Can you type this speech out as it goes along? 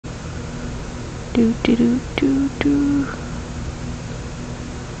Do do do do do.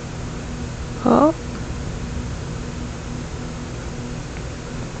 Oh.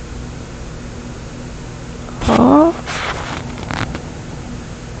 Oh.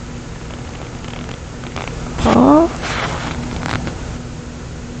 Oh.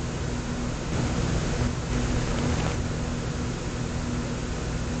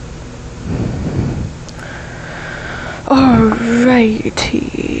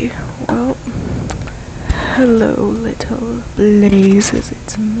 Alrighty. Well, hello little blazes,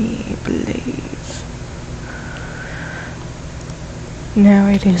 it's me, Blaze. Now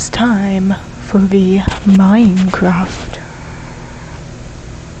it is time for the Minecraft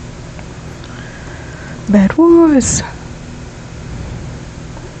bedwars.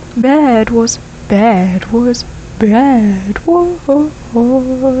 Bedwars, bedwars,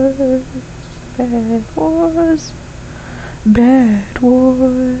 bedwars, bedwars,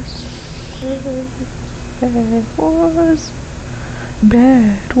 bedwars, bedwars,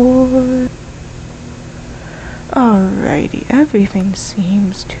 bedwars. Alrighty, everything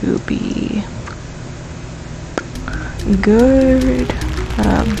seems to be good.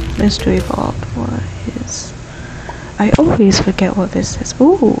 Mystery Vault, what is... I always forget what this is.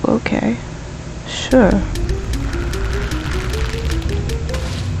 Ooh, okay. Sure.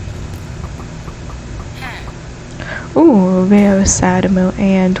 Ooh, rare Sadamo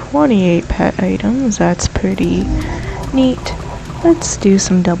and 28 pet items. That's pretty neat. Let's do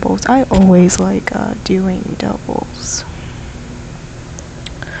some doubles. I always like doing doubles.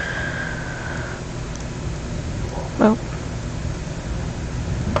 Well,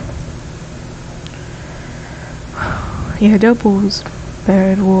 yeah, doubles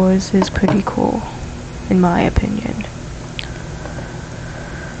Bed Wars is pretty cool, in my opinion.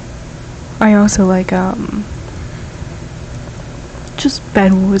 I also like just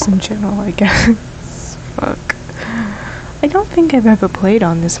Bed Wars in general, I guess. Fuck. I don't think I've ever played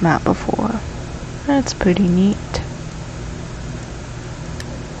on this map before. That's pretty neat.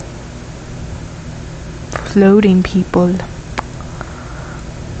 Floating people.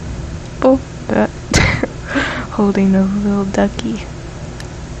 Oh, that. Holding a little ducky.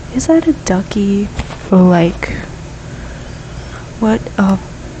 Is that a ducky? Or like... What?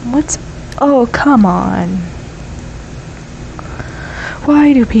 What's... Oh, come on.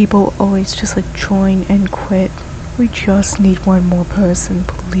 Why do people always just like join and quit? We just need one more person,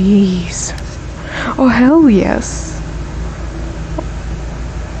 please. Oh, hell yes.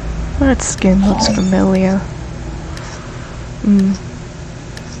 That skin looks familiar.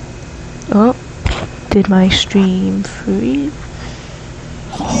 Oh, did my stream freeze?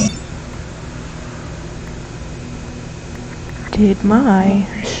 Did my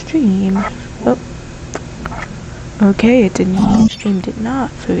stream... Oh. Okay, it didn't. The stream did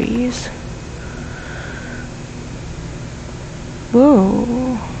not freeze.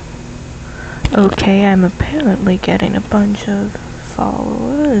 Whoa. Okay, I'm apparently getting a bunch of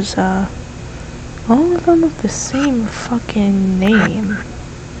followers, all of them with the same fucking name.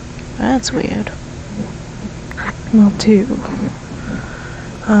 That's weird. Well, two.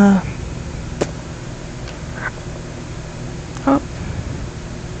 Oh.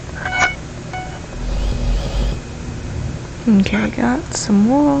 Okay, got some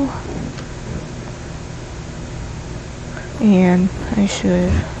wool. And I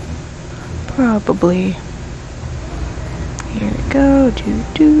should probably... Here we go. Do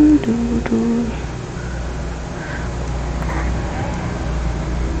do do do.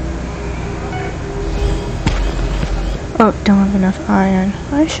 Oh, don't have enough iron.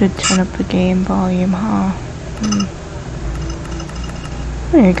 I should turn up the game volume, huh?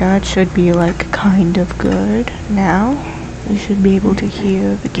 There you go. It should be like kind of good now. You should be able to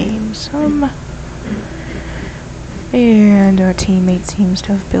hear the game some. And our teammate seems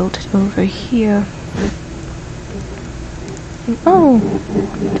to have built it over here. And, oh!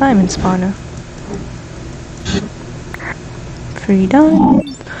 Diamond spawner. Free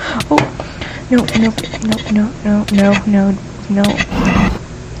diamond. Oh! No, no, no, no, no, no, no, no.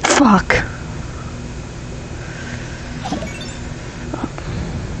 Fuck!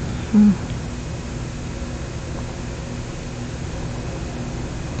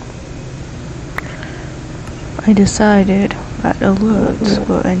 I decided that alerts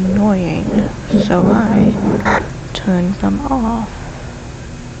were annoying, so I turned them off.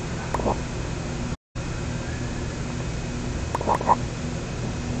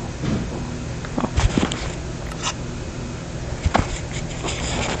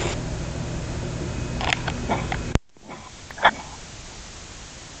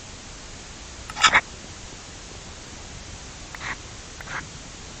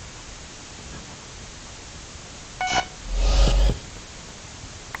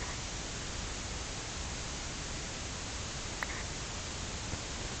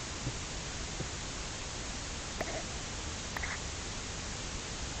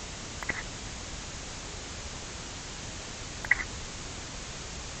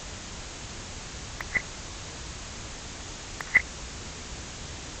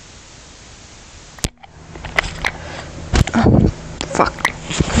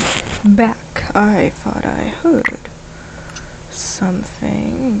 back. I thought I heard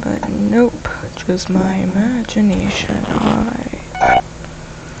something, but nope, just my imagination.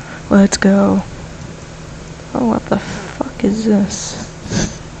 Let's go. Oh, what the fuck is this?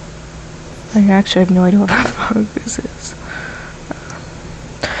 I actually have no idea what the fuck this is.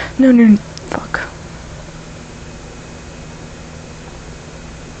 No, fuck.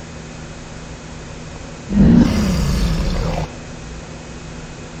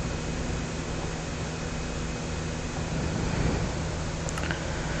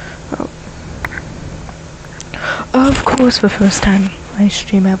 Of course, the first time I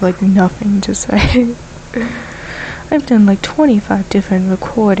stream, I have like nothing to say. I've done like 25 different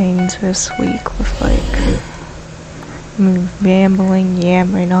recordings this week with like me rambling,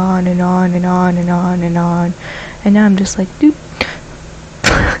 yammering on and on and on and on and on, and now I'm just like, doop.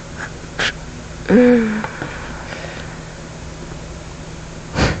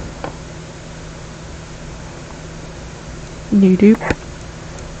 Doo-doop,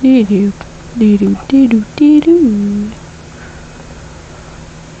 doo-doop, doo-doop, doo-doop, doo-doop.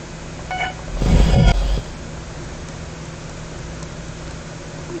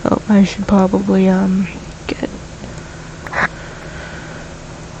 Oh, I should probably, get,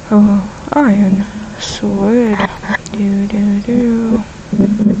 iron sword. Do.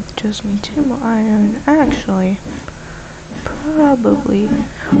 Just need 2 more iron. Actually, probably,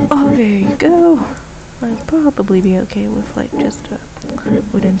 oh, there you go. I'd probably be okay with, like, just a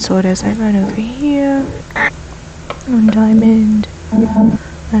wooden sword as I run over here. 1 diamond.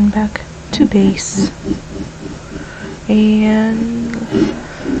 And back to base. And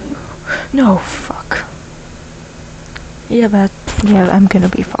no, fuck. Yeah, I'm gonna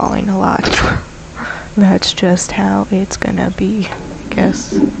be falling a lot. That's just how it's gonna be, I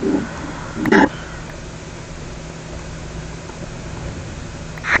guess.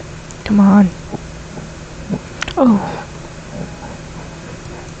 Come on. Oh,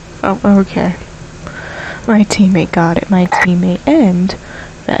 okay. My teammate got it. My teammate and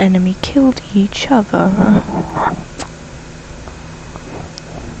the enemy killed each other.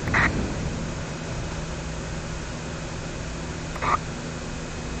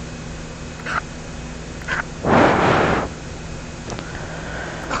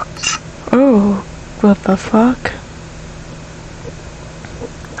 Oh, what the fuck?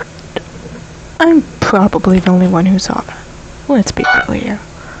 I'm probably the only one who saw that. Let's be clear.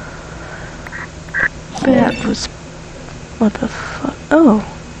 That was... what the fuck? Oh.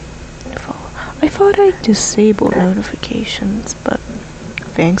 I thought I disabled notifications, but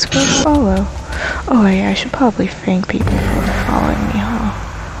thanks for the follow. Oh yeah, I should probably thank people for following me, huh?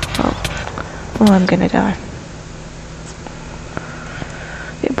 Oh. Well, I'm gonna die.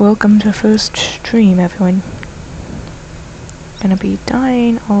 Welcome to first stream, everyone. Gonna be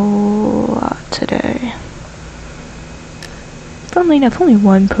dying a lot today. Funnily enough, only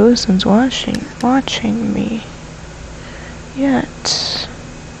one person's watching me yet.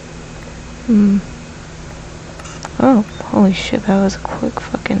 Oh, holy shit, that was a quick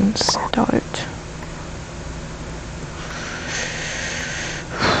fucking start.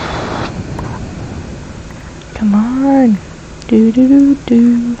 Come on.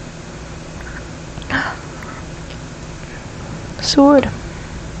 Do. Sword.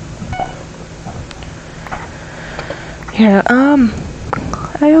 Yeah,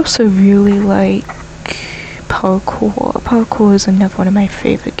 I also really like parkour. Parkour is another one of my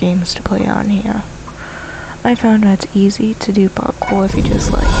favorite games to play on here. I found that it's easy to do parkour if you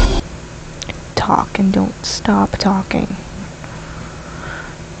just like talk and don't stop talking.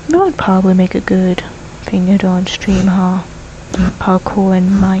 That would probably make a good thing to do on stream, huh? Parkour in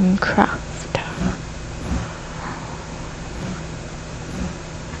Minecraft.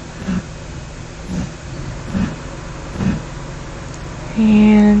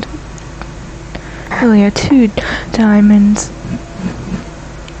 And oh yeah, 2 diamonds.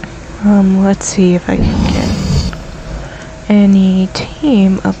 Let's see if I can get any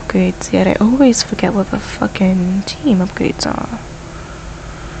team upgrades yet. I always forget what the fucking team upgrades are.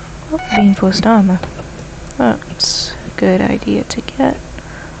 Oh, reinforced armor. That's a good idea to get.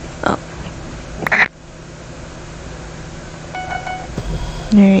 Oh.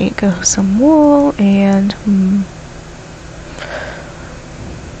 There you go, some wool and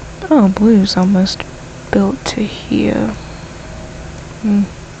oh, blue's almost built to here.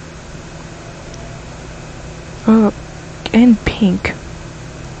 Oh, and pink.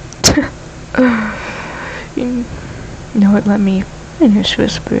 You know what, let me finish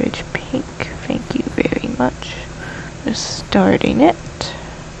this bridge. Pink, thank you very much. Just starting it.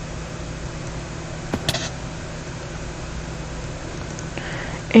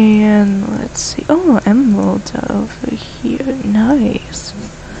 And let's see. Oh, emeralds are over here. Nice.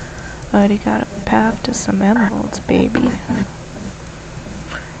 Already got a path to some emeralds, baby.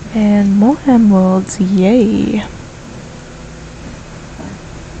 And more emeralds, yay.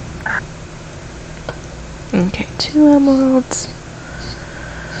 Okay, 2 emeralds.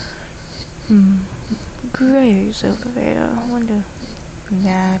 Graves over there. I wonder.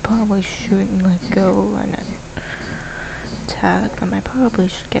 Nah, I probably shouldn't let go and attack them. I probably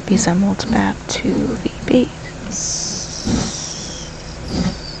should get these emeralds back to the base.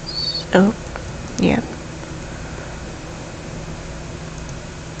 Oh, yeah.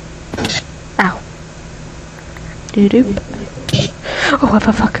 Ow. Doo-doo. Oh, what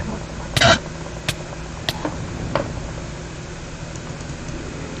the fuck?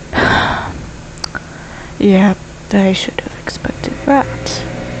 Yeah, I should have expected that.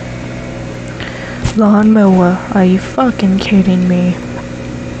 Lawnmower, are you fucking kidding me?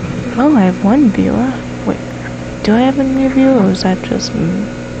 Oh, I have 1 viewer. Wait, do I have any viewers, or is that just me?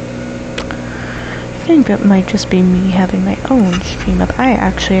 I think that might just be me having my own stream up. I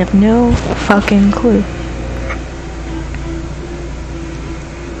actually have no fucking clue.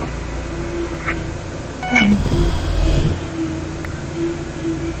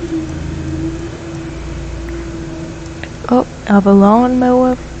 Oh, are the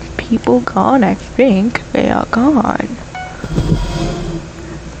lawnmower people gone? I think they are gone.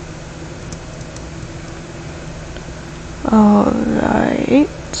 Alright.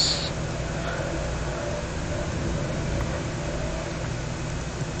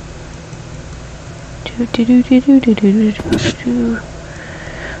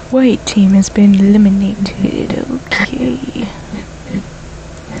 White team has been eliminated. Okay.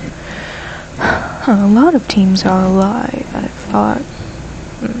 A lot of teams are alive, I thought.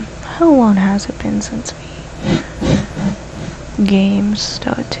 How long has it been since the game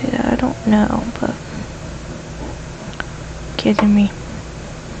started? I don't know, but... Kidding me.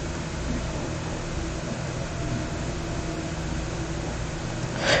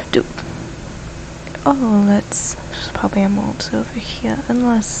 Dude. Oh, there's probably emeralds over here,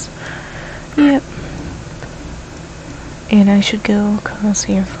 unless... Yep. And I should go across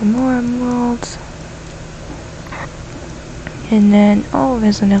here for more emeralds. And then, oh,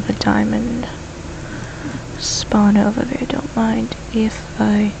 there's another diamond spawn over there. Don't mind if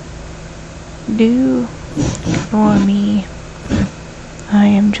I do. Ignore me. I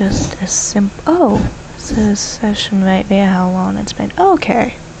am just a simple... Oh! It says session right there, how long it's been.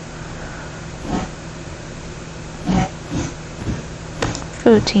 Okay.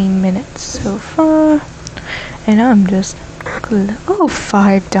 13 minutes so far. And I'm just... Oh,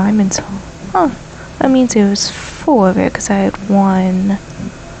 5 diamonds. Oh, that means it was 4 there, because I had 1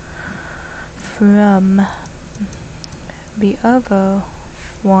 from the other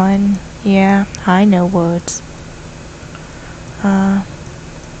one. Yeah, I know words.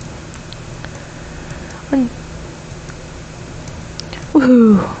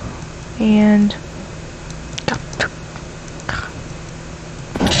 Woohoo! And...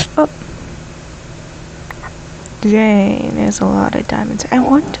 Oh! Dang, there's a lot of diamonds. I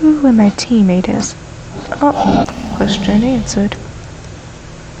wonder where my teammate is. Oh, question answered.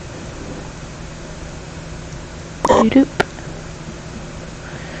 Doop.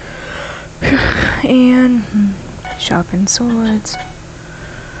 And sharpened swords.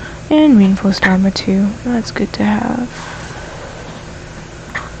 And reinforced armor too. That's good to have.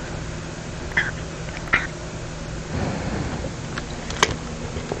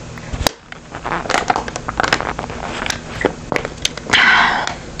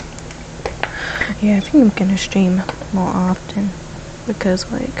 Yeah, I think I'm gonna stream more often,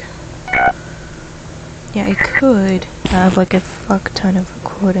 because like, yeah, I could have like a fuck ton of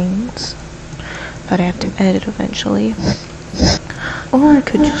recordings that I have to edit eventually, or I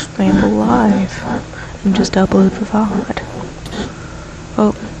could just ramble live and just upload the VOD.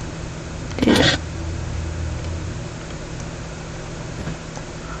 Oh, did it?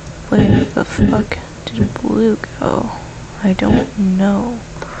 Where the fuck did blue go? I don't know.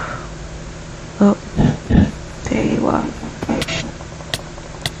 Oh, there you are.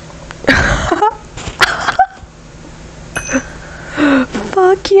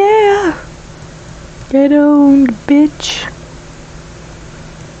 Fuck yeah! Get owned, bitch.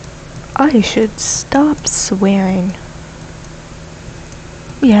 I should stop swearing.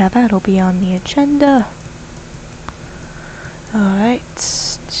 Yeah, that'll be on the agenda. Alright.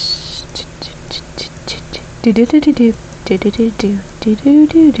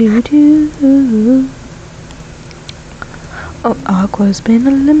 Oh, Aqua's been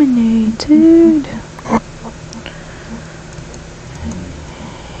eliminated.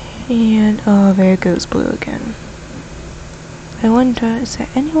 And, oh, there goes blue again. I wonder, is there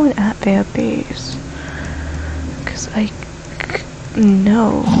anyone at their base? Because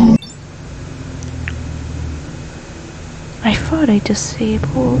no. I thought I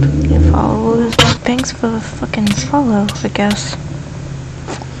disabled your followers. Thanks for the fucking follow, I guess.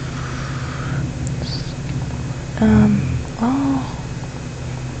 Oh.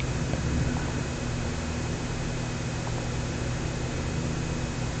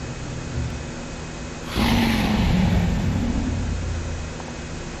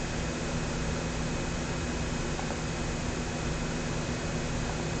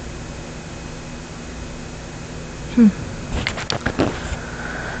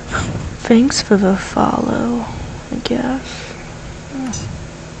 Thanks for the follow, I guess.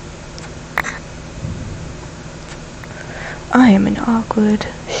 I am an awkward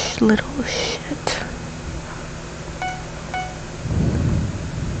little shit.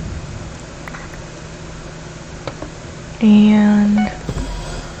 And...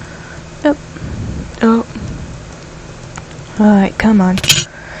 oh. Alright, come on.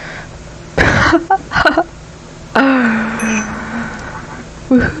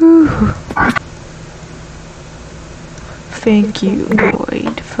 Woohoo! Thank you,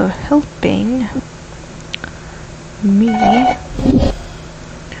 Lloyd, for helping me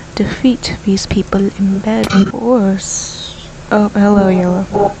defeat these people in bedwars. Oh, hello, Yellow.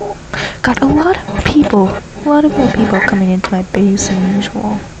 Got a lot of more people coming into my base than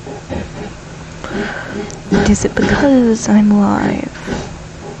usual. Is it because I'm live?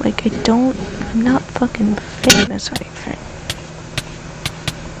 Like, I'm not fucking famous or anything.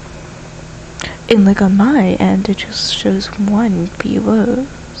 And like on my end, it just shows 1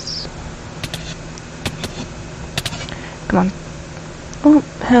 viewers. Come on. Oh,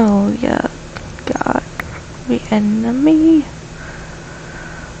 hell yeah. Got the enemy.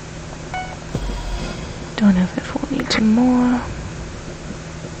 Don't know if we'll need some more.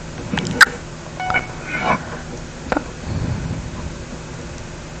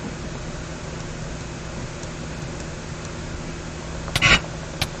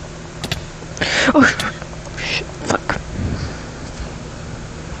 Oh, shit, fuck.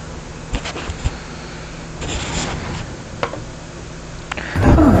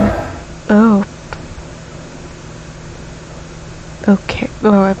 Oh. Okay,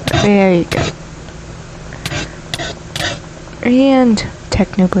 oh, there you go. And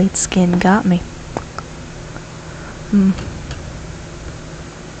Technoblade skin got me.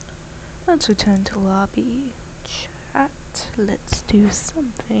 Let's return to lobby chat. Let's do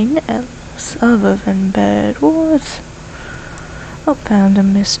something else other than bedwars. Oh, found a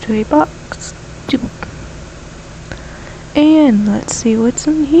mystery box. And let's see what's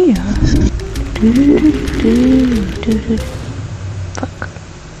in here. Fuck.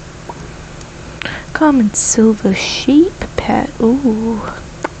 Common silver sheep pet. Ooh.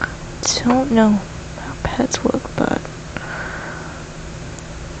 Don't know how pets work, but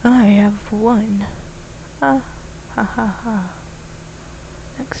I have one. Ha ha ha.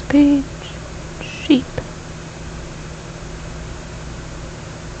 Next page. Sheep.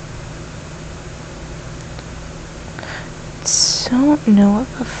 Don't know what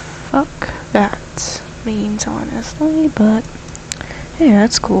the fuck that means, honestly, but hey,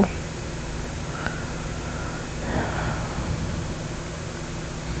 that's cool.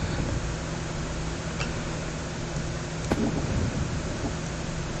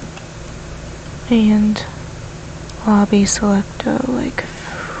 And lobby selector, like,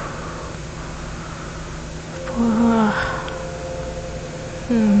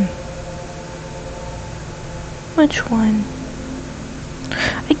 which one?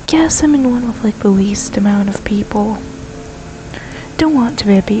 I guess I'm in one with like the least amount of people. Don't want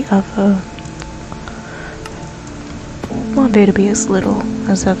there to be want there to be as little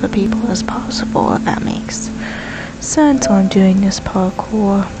as other people as possible, if that makes sense while I'm doing this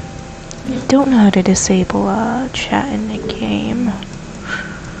parkour. I don't know how to disable chat in the game.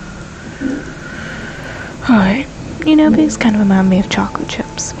 Alright, you know, these kind of remind me of chocolate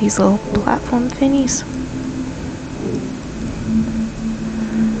chips, these little platform thingies.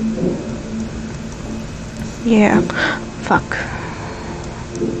 Yeah, fuck.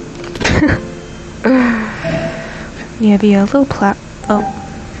 Yeah, the little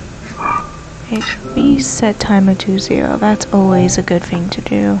reset timer to 0. That's always a good thing to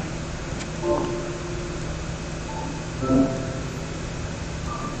do.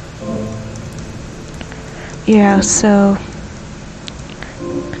 Yeah, so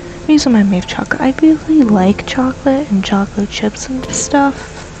these remind me of chocolate. I really like chocolate and chocolate chips and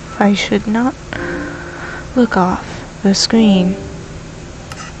stuff. I should not look off the screen.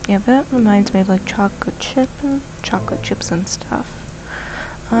 Yeah, that reminds me of like chocolate chips and stuff.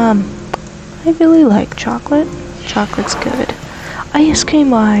 I really like chocolate. Chocolate's good. Ice cream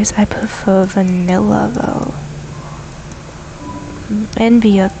wise, I prefer vanilla though. And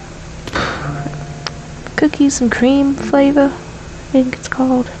the cookies and cream flavor, I think it's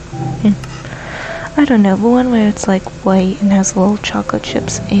called. I don't know, the one where it's like white and has little chocolate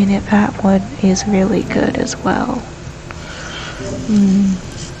chips in it, that one is really good as well.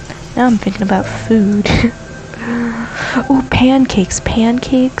 Now I'm thinking about food. Oh, pancakes,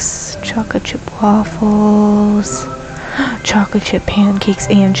 chocolate chip waffles. Chocolate chip pancakes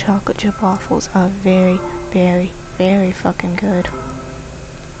and chocolate chip waffles are very, very, very fucking good.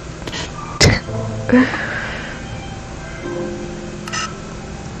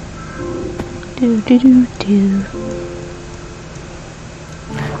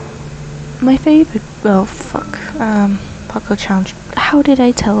 My favorite, oh fuck, parkour challenge. How did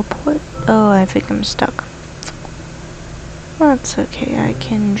I teleport? Oh, I think I'm stuck. That's okay, I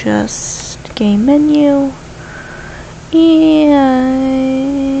can just game menu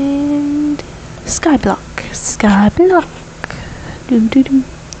and skyblock.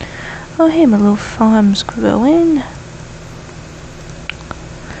 Oh hey, my little farm's growing.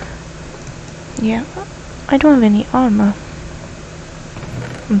 Yeah, I don't have any armor.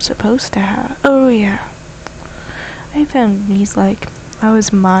 I'm supposed to have. Oh yeah. I found these, like, I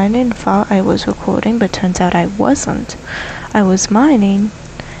was mining, thought I was recording, but turns out I wasn't. I was mining,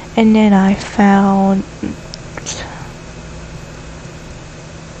 and then I found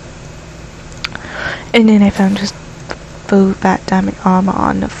just that diamond armor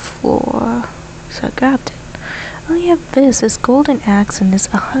on the floor. So I grabbed it. Oh yeah, this golden axe and this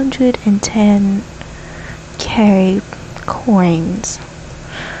 110k coins.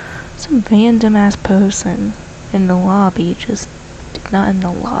 Some random ass person in the lobby, just not in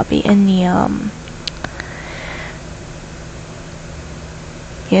the lobby, in the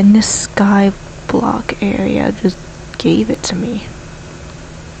in this sky block area, just gave it to me.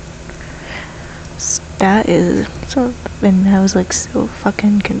 That is so, and I was like so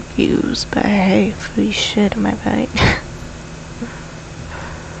fucking confused, but hey, free shit, am I right?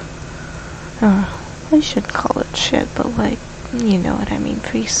 I shouldn't call it shit, but like, you know what I mean,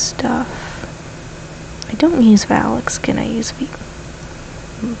 free stuff. I don't use the Alex skin, I use the,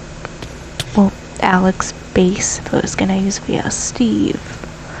 well, Alex base first, and I use the Steve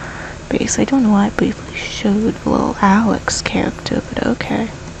base. I don't know why I briefly showed the little Alex character, but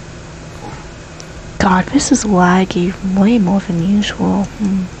okay. God, this is laggy way more than usual.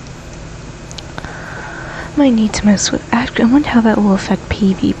 Might need to mess with. I wonder how that will affect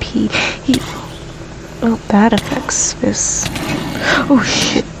PvP. Oh, that affects this. Oh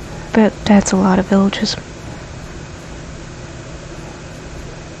shit, that's a lot of villagers.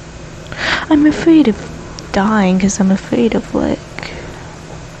 I'm afraid of dying because I'm afraid of like.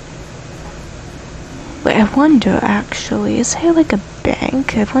 Wait, I wonder actually, is there like a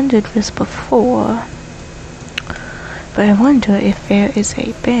bank? I've wondered this before. But I wonder if there is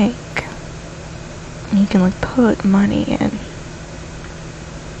a bank. You can like put money in.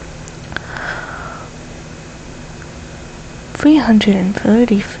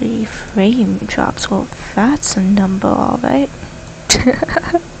 $333 frame drops. Well, that's a number, alright.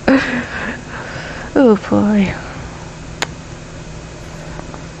 Oh boy.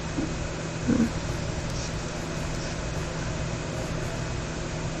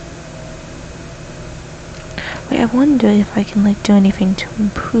 I wonder if I can like do anything to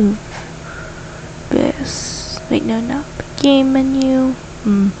improve this. Wait, no, not game menu.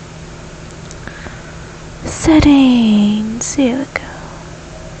 Settings. Here we go.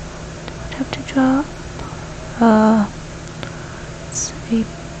 Don't have to drop. Let's see.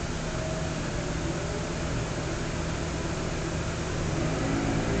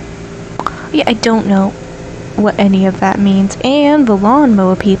 Yeah, I don't know what any of that means. And the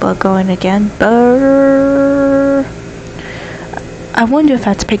lawnmower people are going again. Brrr. I wonder if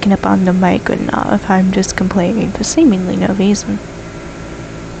that's picking up on the mic or not, if I'm just complaining for seemingly no reason.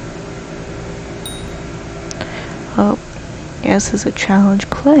 Oh, yes, this is a challenge.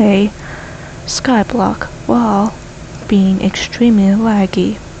 Play skyblock while being extremely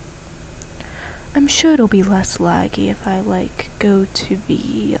laggy. I'm sure it'll be less laggy if I like go to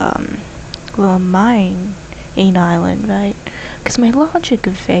the little mining island, right? Because my logic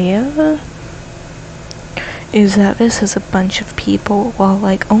there is that this is a bunch of people, while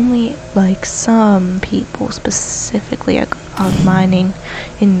like only like some people specifically are mining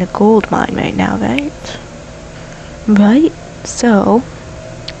in the gold mine right now, right? Right? So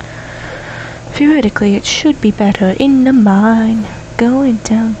theoretically it should be better in the mine. going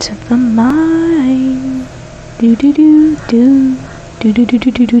down to the mine. Do do do do do do do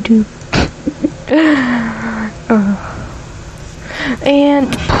do do do do. And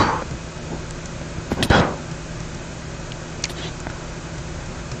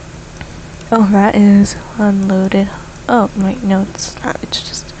oh, that is unloaded. Oh wait, no, it's not. It's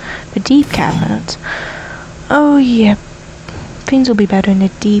just the deep caverns. Oh yeah, things will be better in the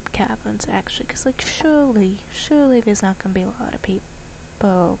deep caverns actually, because like surely there's not gonna be a lot of people.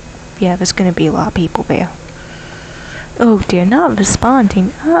 Oh yeah, there's gonna be a lot of people there. Oh dear, not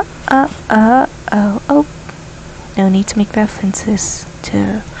responding. Oh. No need to make references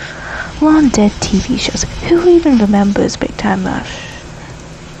to long dead TV shows. Who even remembers Big Time Rush?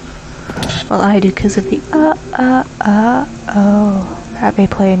 Well, I do, because of the that they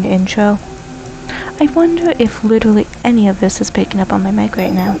play in the intro. I wonder if literally any of this is picking up on my mic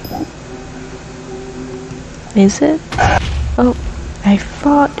right now. Is it? Oh, I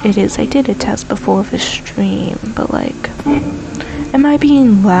thought it is. I did a test before the stream, but like, am I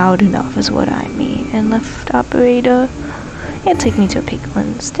being loud enough is what I mean. And left operator, yeah, take me to a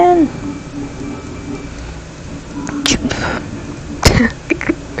piglin's den.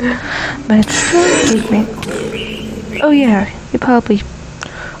 But it's still pigment. Oh yeah, you probably,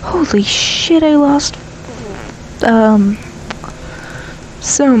 holy shit, I lost some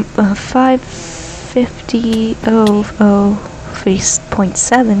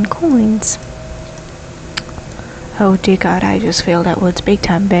 550.7 coins. Oh dear god, I just failed that word's big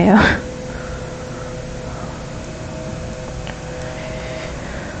time bear.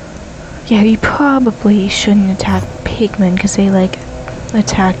 Yeah, you probably shouldn't attack pigmen because they like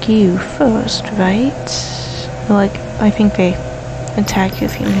attack you first, right? Like, I think they attack you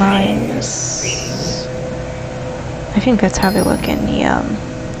if you mines. I think that's how they work in the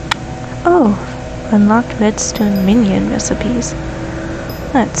oh, unlocked redstone minion recipes.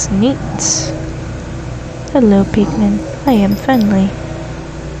 That's neat. Hello, pigmen. I am friendly.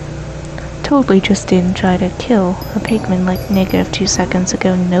 Totally just didn't try to kill a pigman like -2 seconds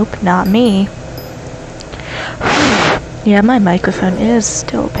ago. Nope, not me. Yeah, my microphone is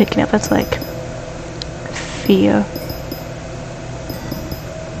still picking up. It's like fear.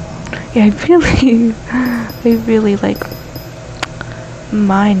 Yeah, I really like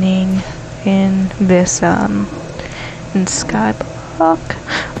mining in this in skyblock.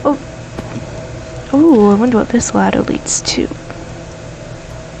 Oh, I wonder what this ladder leads to.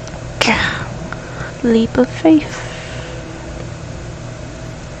 Leap of faith.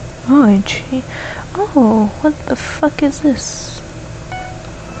 Oh, gee. Oh, what the fuck is this?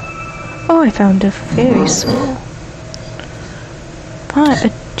 Oh, I found a fairy soul.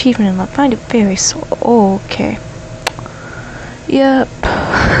 Achievement unlocked. Find a fairy soul. Oh, okay. Yep.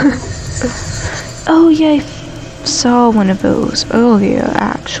 Oh, yeah, I saw one of those earlier,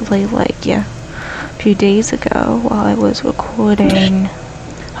 actually, like, yeah. Few days ago while I was recording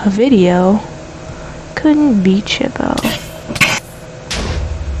a video. Couldn't reach it though.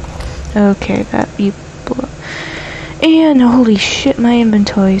 Okay, that you blew. And holy shit, my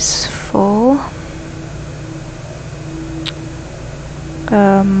inventory's full.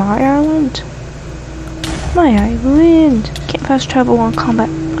 My island? My island! Can't fast travel on combat.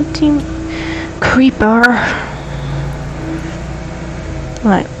 What team? Creeper!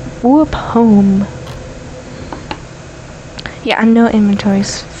 Like, whoop home. Yeah, I know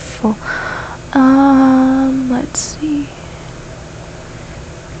inventory's full. Let's see.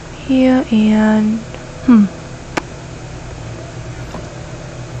 Here and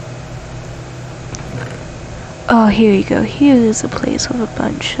oh, here you go. Here is a place with a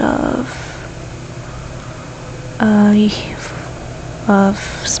bunch of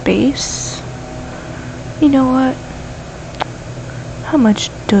space. You know what? How much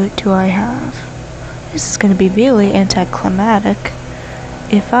dirt do I have? This is gonna be really anticlimactic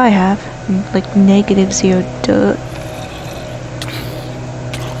if I have like -0 dirt.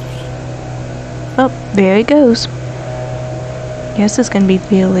 Oh, there it goes. Yes, it's gonna be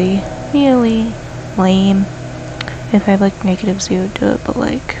really lame if I have like -0 dirt, but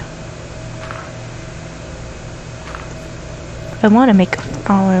like I want to make a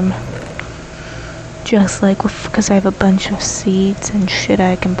farm just like because I have a bunch of seeds and shit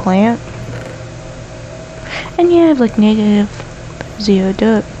I can plant. And yeah, I have like -0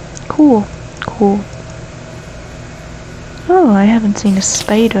 dirt. Cool. Oh, I haven't seen a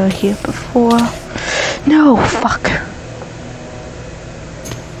spider here before. No, fuck.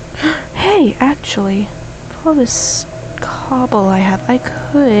 Hey, actually, for all this cobble I have, I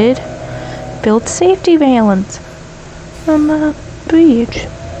could build safety valance on the bridge.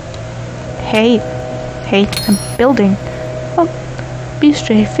 Hey, I'm building. Oh, Beast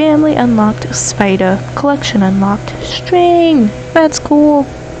Ray family unlocked. Spider collection unlocked. String. That's cool.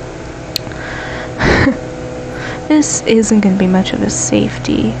 This isn't going to be much of a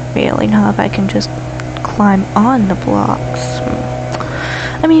safety railing, however I can just climb on the blocks.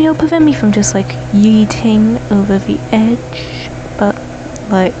 I mean, it'll prevent me from just like yeeting over the edge, but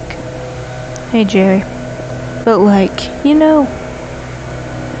like, hey Jerry, but like, you know.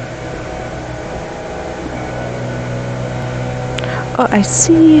 Oh, I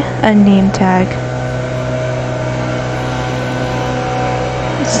see a name tag.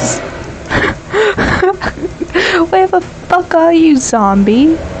 Where the fuck are you,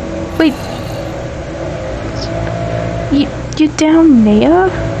 zombie? Wait. You're down there?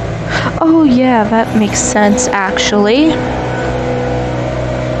 Oh yeah, that makes sense actually.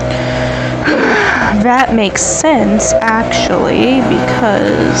 That makes sense actually,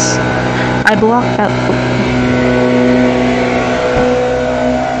 because I blocked that.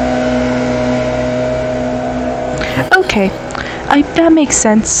 Okay, that makes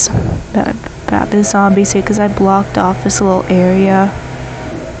sense. That the zombies here, because I blocked off this little area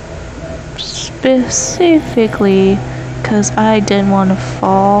specifically because I didn't want to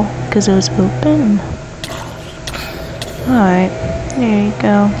fall because it was open. Alright, there you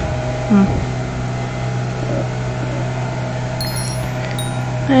go.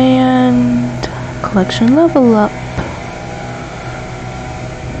 And collection level up.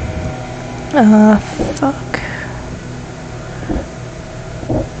 Fuck.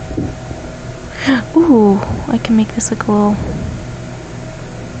 Ooh, I can make this like a little.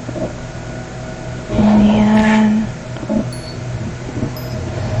 And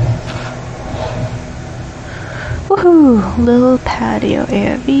woohoo, little patio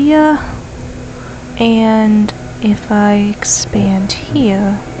area. And if I expand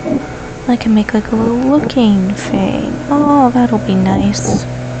here, I can make like a little looking thing. Oh, that'll be nice.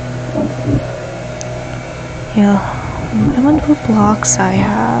 Yeah, I wonder what blocks I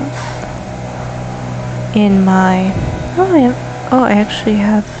have in my. I actually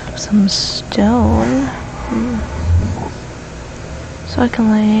have some stone. So I can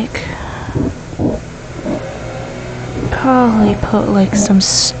like probably put like some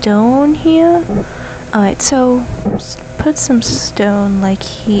stone here. Alright, so put some stone like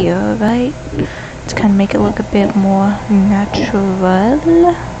here, right? To kind of make it look a bit more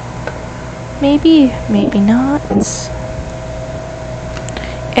natural. Maybe, maybe not.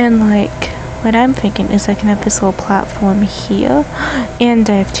 And like, what I'm thinking is I can have this little platform here, and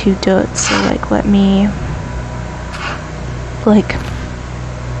I have 2 dirt, so like let me like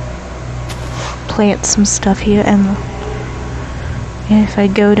plant some stuff here, and if I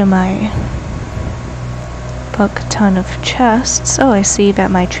go to my fuck ton of chests, oh, I see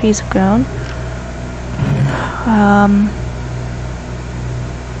that my trees have grown.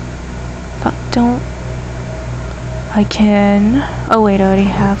 Fuck, don't. I can. Oh wait, I already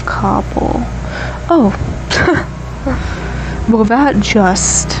have cobble. Oh. Well, that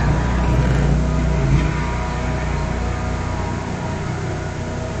just.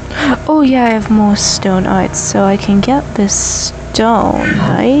 Oh yeah, I have more stone. Alright, so I can get this stone,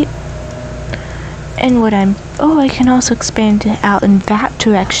 right? And what I'm. Oh, I can also expand it out in that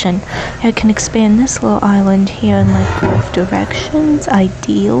direction. I can expand this little island here in like both directions,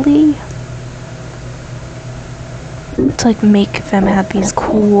 ideally. To like make them have these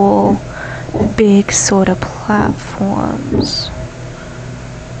cool, big sort of platforms.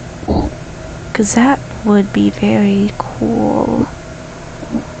 Because that would be very cool.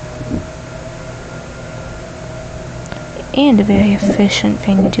 And a very efficient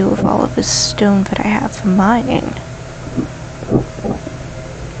thing to do with all of this stone that I have for mining.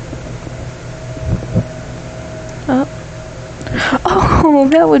 Oh,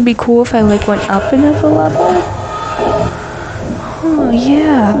 that would be cool if I like went up another level. Oh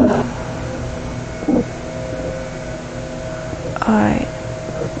yeah. Alright.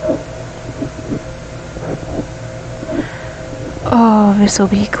 Oh, this'll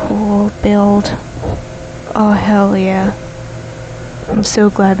be cool build. Oh hell yeah. I'm so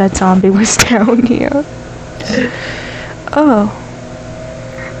glad that zombie was down here. Oh.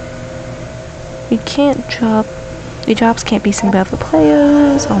 You can't drop. Your drops can't be seen by other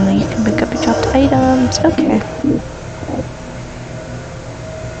players. Only you can pick up your dropped items. Okay.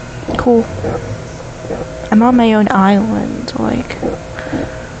 Cool. I'm on my own island. Like.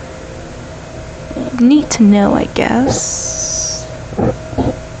 Neat to know, I guess.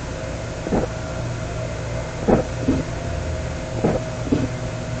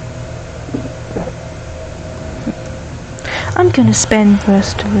 I'm gonna spend the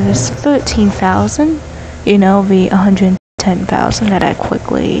rest of this 13,000, you know, the 100 10,000 that I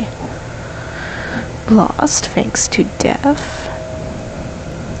quickly lost thanks to death.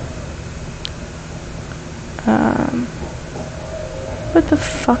 What the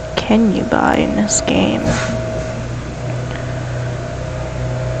fuck can you buy in this game?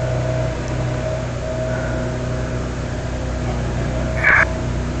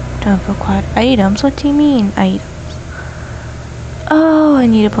 Don't require items? What do you mean, items? Oh, I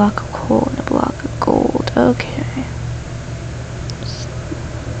need a block of coal and a block of gold. Okay.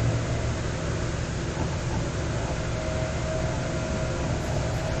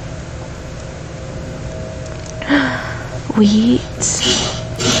 Wheat.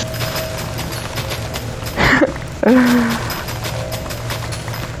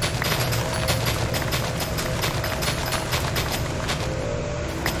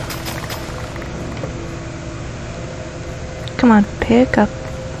 Come on, pick up.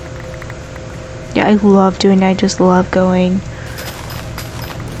 Yeah, I love doing that. I just love going.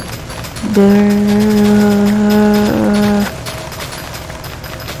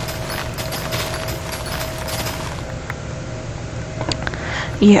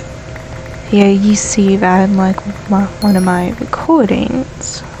 Yeah, you see that in like one of my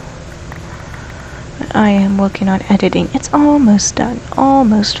recordings. I am working on editing. It's almost done.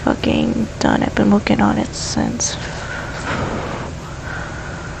 Almost fucking done. I've been working on it since...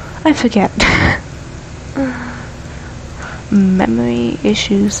 I forget. Memory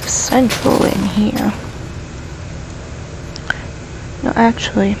issues central in here. No,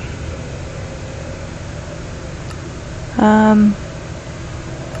 actually.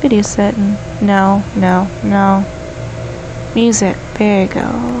 Video setting. No. Music. There you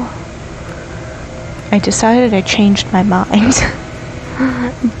go. I decided I changed my mind.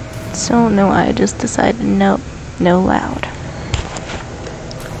 So no, I just decided no loud.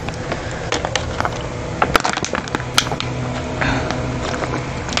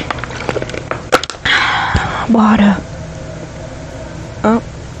 Water. Oh.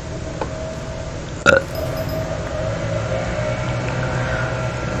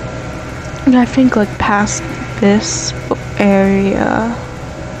 I think like past this area.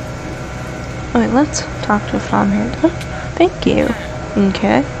 Wait, let's talk to a farmhand. Oh, thank you.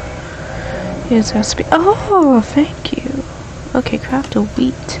 Okay. Here's recipe. Oh, thank you. Okay, craft a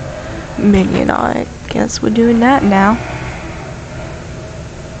wheat minion. I guess we're doing that now.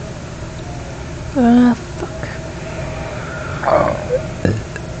 Fuck.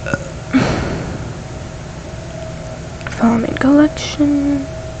 Farming collection.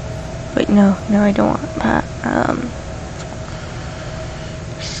 Wait, no, I don't want that.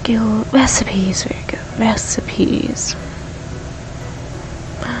 Skill recipes. There you go. Recipes.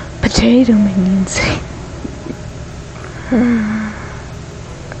 Potato minions.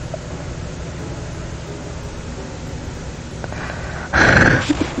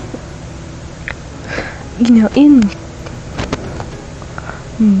 You know,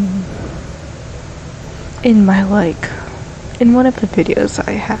 in my in one of the videos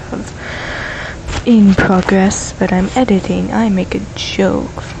I have in progress that I'm editing, I make a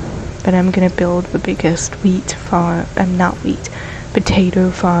joke that I'm gonna build the biggest wheat farm,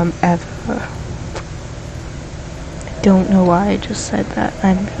 potato farm ever. I don't know why I just said that.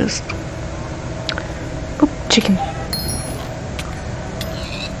 I'm just... Oop, chicken.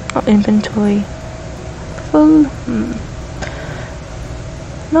 Oh, inventory. Full.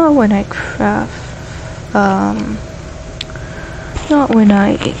 Not when I craft, not when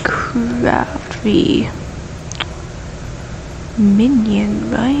I craft the minion,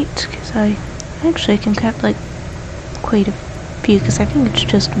 right? Because I actually can craft like quite a few, because I think it's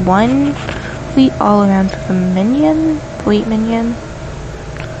just one wheat all around for the minion, wheat minion.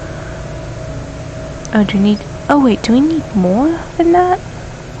 Oh, oh wait, do we need more than that?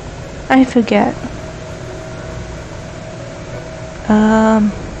 I forget.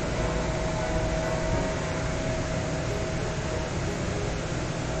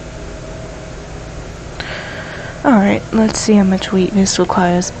 Alright, let's see how much wheat this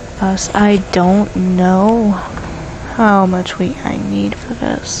requires us. I don't know how much wheat I need for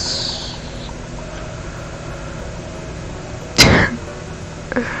this.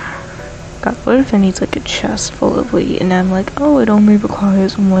 God, what if it needs like a chest full of wheat and I'm like, oh, it only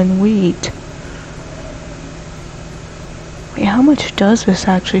requires 1 wheat. Wait, how much does this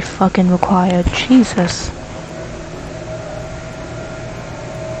actually fucking require? Jesus.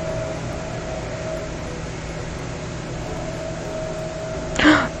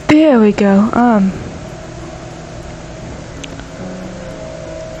 There we go.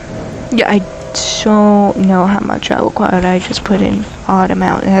 Yeah, I don't know how much I required. I just put in odd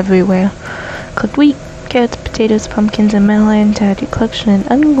amount everywhere. Cooked wheat, carrots, potatoes. potatoes, pumpkins, and melon to add your collection and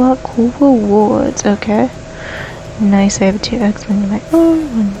unlock cool rewards. Okay. Nice, I have 2 X-Men in my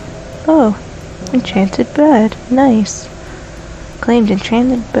own. Oh, enchanted bed. Nice. Claimed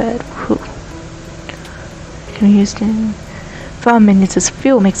enchanted bed. Whew. Can be used in 5 minutes as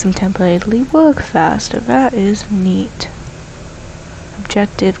fuel, makes them temporarily work faster. That is neat.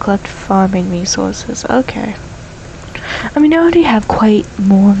 Objective, collect farming resources. Okay. I mean, I already have quite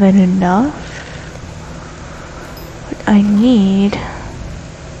more than enough.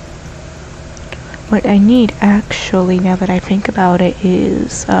 What I need actually, now that I think about it,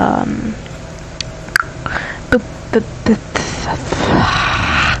 is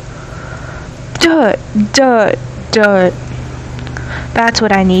dirt. That's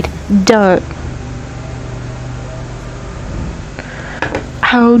what I need. Dirt.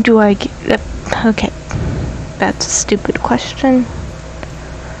 How do I get that? Okay, that's a stupid question.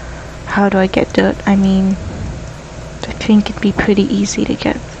 How do I get dirt? I mean, I think it'd be pretty easy to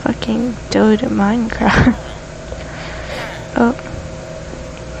get fucking dirt in Minecraft. Oh,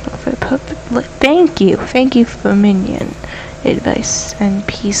 perfect. Thank you for minion advice.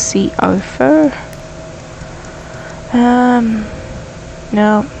 NPC Arthur.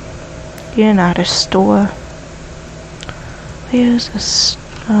 No, you're not a store. Where's a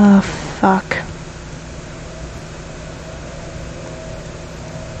oh, fuck.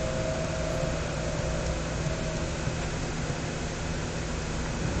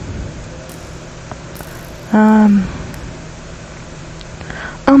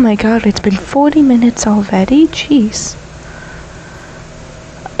 Oh my god, it's been 40 minutes already? Jeez.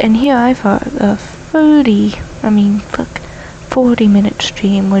 And here I thought a 40-minute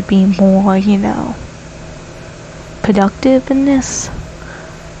stream would be more, you know, productive in this.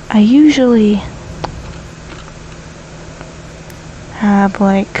 I usually have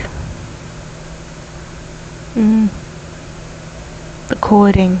like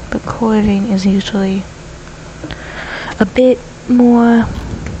recording is usually a bit more,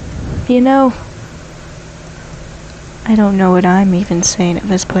 you know, I don't know what I'm even saying at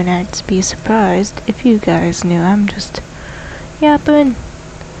this point. I'd be surprised if you guys knew. I'm just yapping.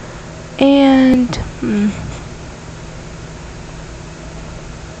 And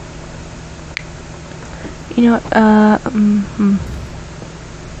you know what,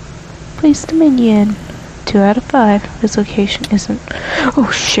 place the minion. 2 out of 5. This location isn't. Oh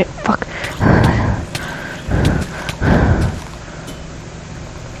shit, fuck.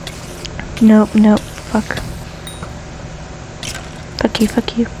 Nope, fuck. Fuck you.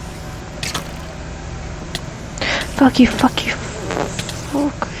 Fuck you.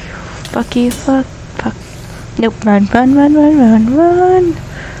 Nope, run.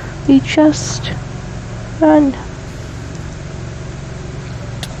 We just run.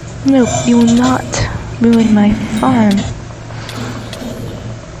 Nope, you will not ruin my farm.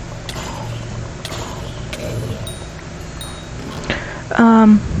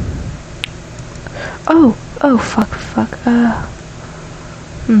 Oh, fuck.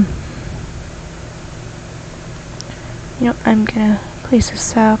 You know, I'm gonna place a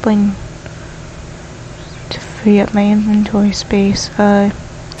sapling to free up my inventory space. That'd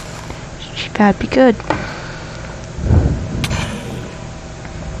be good.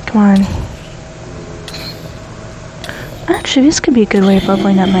 Come on. Actually, this could be a good way of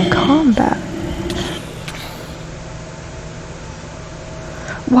leveling up my combat.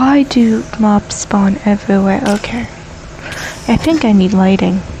 Why do mobs spawn everywhere? Okay. I think I need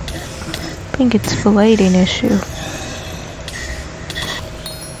lighting. I think it's the lighting issue.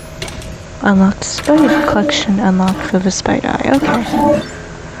 Unlocked spider collection, unlocked for the spider eye. Okay.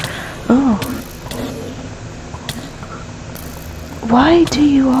 Oh. Why do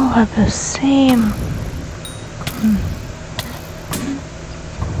you all have the same?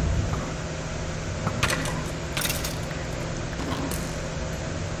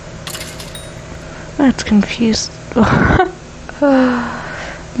 That's confused.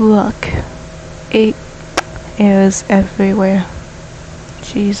 Look. 8 arrows everywhere.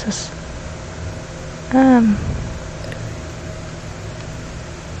 Jesus.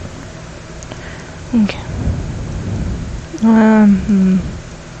 Okay.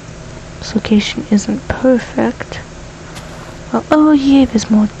 This location isn't perfect. Oh yeah, there's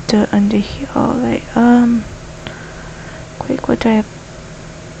more dirt under here. Alright, quick, what do I have?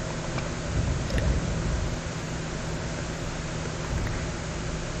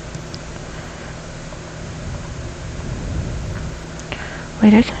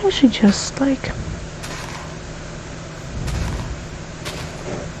 Wait, I can actually just, like...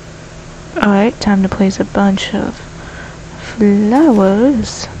 Alright, time to place a bunch of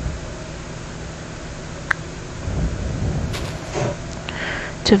flowers.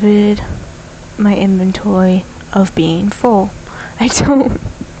 to rid my inventory of being full. I don't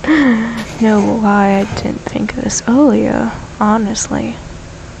know why I didn't think of this earlier, honestly.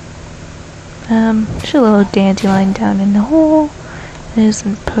 Just a little dandelion down in the hole. It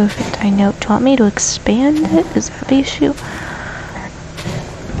isn't perfect, I know. Do you want me to expand it? Is that the issue?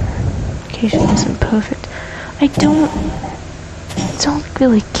 Location isn't perfect. I don't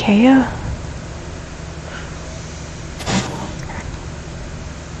really care.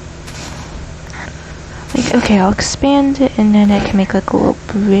 Like, okay, I'll expand it and then I can make like a little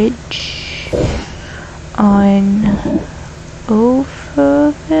bridge on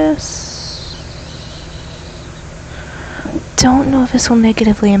over this. Don't know if this will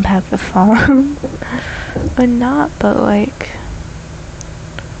negatively impact the farm or not, but like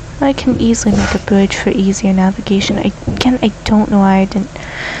I can easily make a bridge for easier navigation. I don't know why I didn't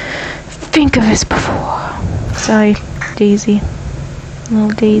think of this before. Sorry, Daisy. Little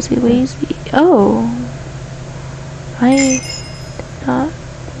Daisy lazy. Oh.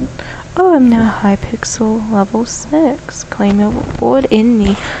 I'm now Hypixel level 6. Claim your reward in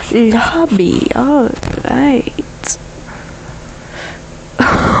the lobby. Alright.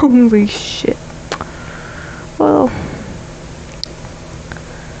 Holy shit. Well.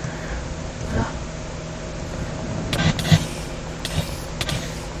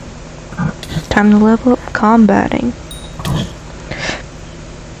 Time to level up combating.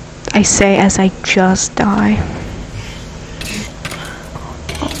 I say as I just die.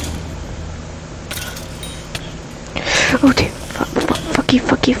 Oh dear. Fuck you.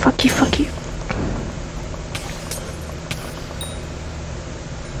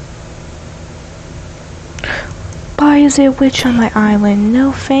 Why is there a witch on my island?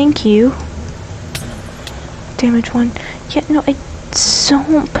 No, thank you. Damage 1. Yeah, no, I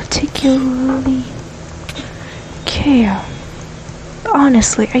don't particularly care.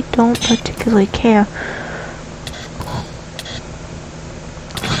 Honestly, I don't particularly care.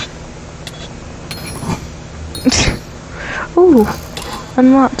 Ooh,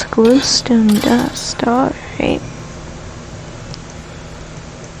 unlocked glowstone dust. Alright.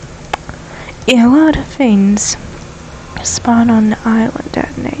 Yeah, a lot of things spawn on the island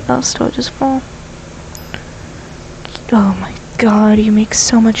at night. I'll still just fall. Oh my god, you make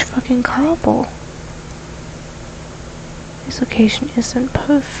so much fucking cobble. This location isn't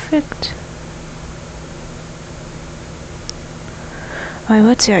perfect. Alright,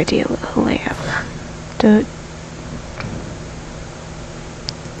 what's the ideal layout? Dirt.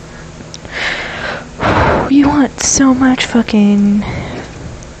 You want so much fucking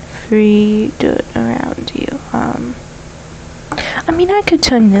free dirt around you. I mean, I could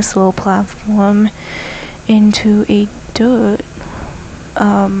turn this little platform into a dirt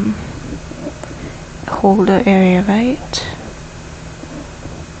holder area, right?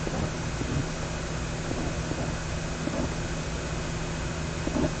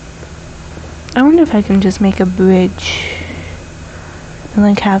 I wonder if I can just make a bridge and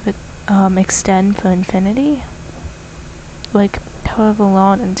like have it extend for infinity, like however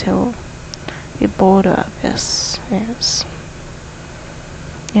long until the border of this is.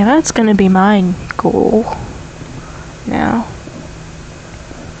 Yeah, that's gonna be my goal now.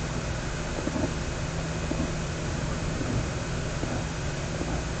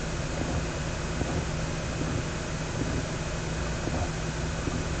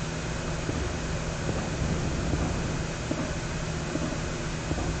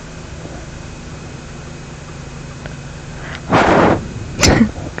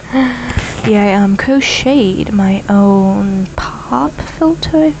 Yeah, I crocheted my own pop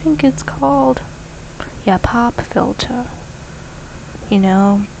filter, I think it's called. Yeah, pop filter. You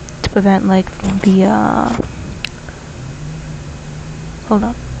know, to prevent like the hold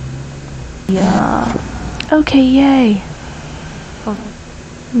on. Yeah. Okay, yay. Hold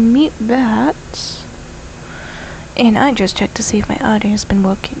on. Mute that. And I just checked to see if my audio has been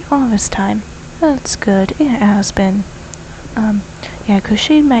working all this time. That's good. It has been. Yeah, I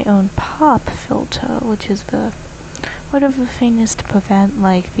crocheted my own pop filter, which is the whatever thing is to prevent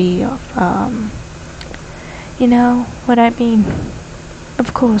like the you know what I mean.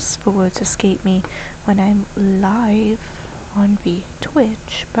 Of course the words escape me when I'm live on the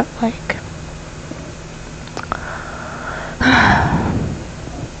Twitch, but like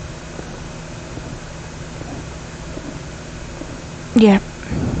yeah.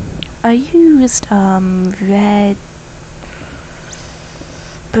 I used red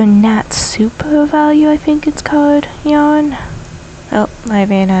Burnett Super Value, I think it's called, yarn. Oh, I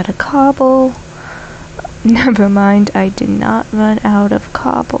ran out of cobble. Never mind, I did not run out of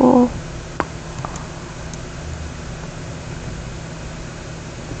cobble.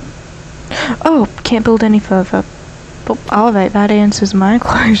 Oh, can't build any further. But alright, that answers my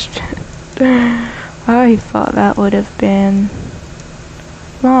question. I thought that would have been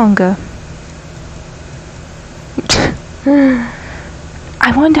longer.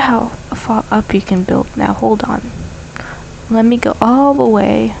 I wonder how far up you can build now. Hold on. Let me go all the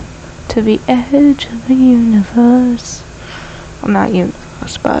way to the edge of the universe. Well, not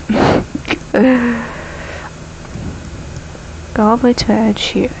universe, but go all the way to the edge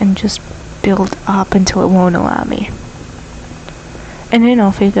here and just build up until it won't allow me. And then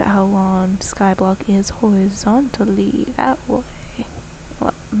I'll figure out how long skyblock is horizontally that way.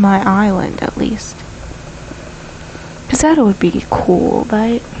 Well, my island, at least. Because that would be cool,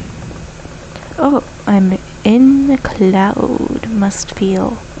 right? Oh, I'm in the cloud. Must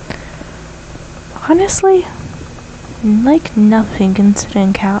feel. Honestly, like nothing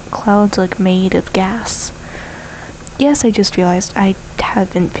considering clouds like made of gas. Yes, I just realized I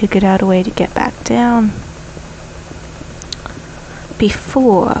haven't figured out a way to get back down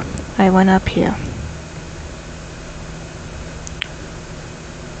before I went up here.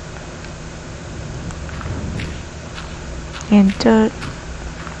 And dirt.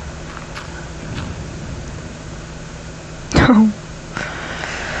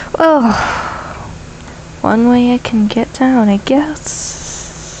 Well, one way I can get down, I guess.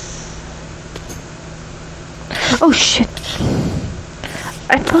 Oh shit!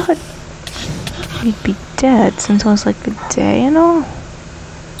 I thought you'd be dead since it was like the day and all.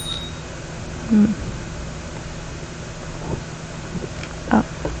 Oh.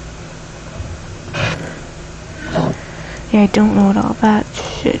 Yeah, I don't know what all that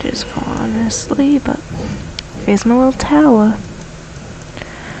shit is for, honestly, but here's my little tower.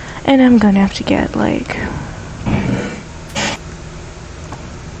 And I'm gonna have to get, like,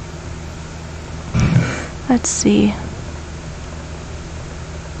 let's see.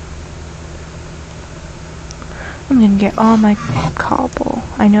 I'm gonna get all my cobble.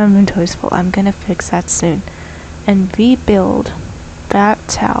 I know inventory's full. I'm gonna fix that soon. And rebuild that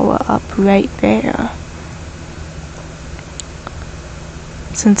tower up right there.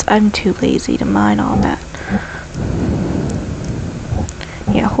 Since I'm too lazy to mine all that.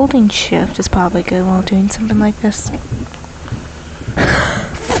 Yeah, holding shift is probably good while doing something like this.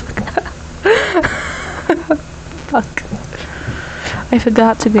 Fuck. I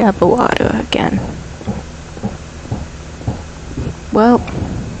forgot to grab the water again. Well.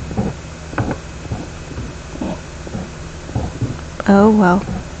 Oh well.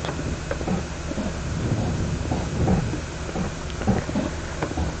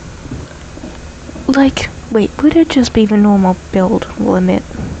 Like, wait, would it just be the normal build limit?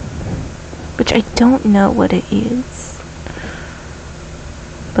 Which I don't know what it is.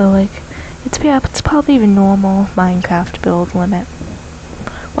 But like, it's probably the normal Minecraft build limit.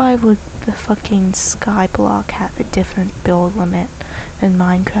 Why would the fucking skyblock have a different build limit than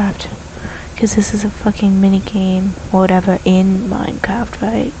Minecraft? Because this is a fucking minigame or whatever in Minecraft,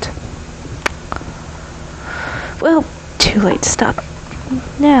 right? Well, too late to stop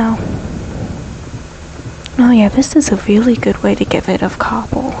now. Oh yeah, this is a really good way to get rid of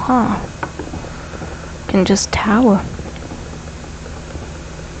cobble, huh? Can just tower.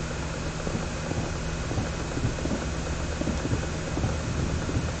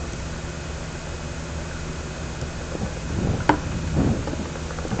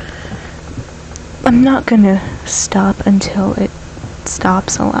 I'm not gonna stop until it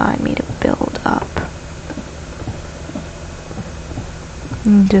stops allowing me to build up.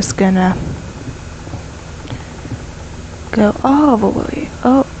 I'm just gonna go all the way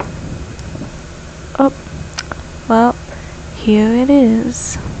up. Up. Well, here it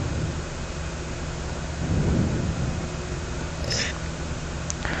is.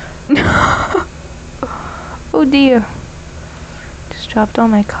 Oh dear. Just dropped all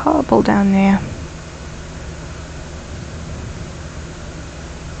my cobble down there.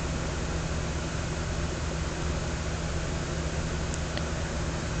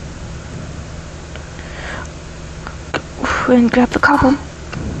 And grab the cobble.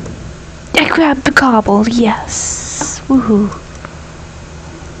 I grabbed the cobble, yes. Woohoo.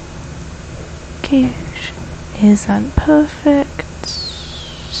 Okay, isn't perfect.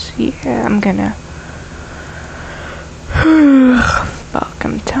 Yeah, I'm gonna. Fuck,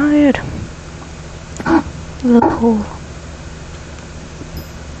 I'm tired. Look hole.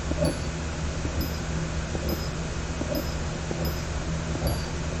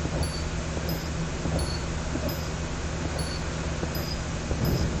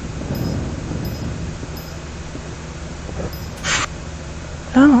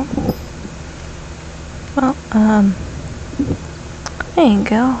 Oh. Well, There you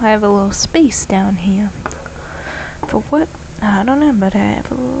go. I have a little space down here. For what? I don't know, but I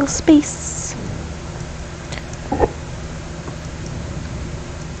have a little space.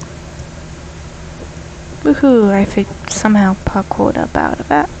 Woohoo! I somehow parkoured up out of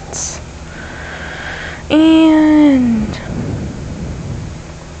that. And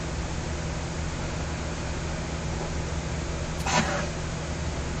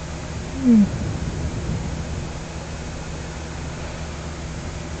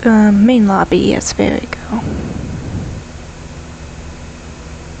main lobby, yes, there we go.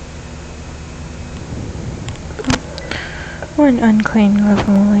 One unclaimed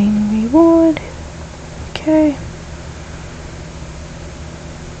leveling reward. Okay.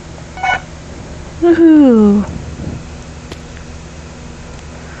 Woohoo!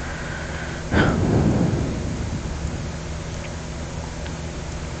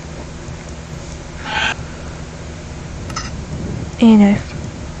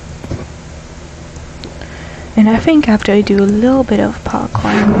 And I think after I do a little bit of parkour,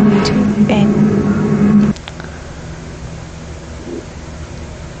 I'm going to end.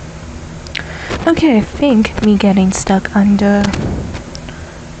 Okay, I think me getting stuck under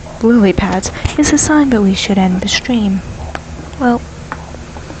lily pads is a sign that we should end the stream. Well,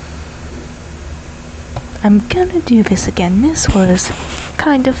 I'm gonna do this again. This was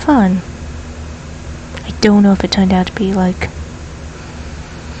kind of fun. I don't know if it turned out to be like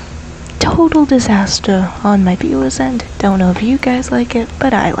total disaster on my viewers' end. Don't know if you guys like it,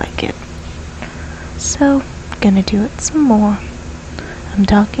 but I like it. So, gonna do it some more. I'm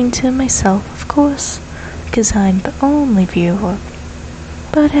talking to myself, of course, because I'm the only viewer.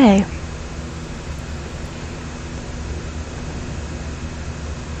 But hey,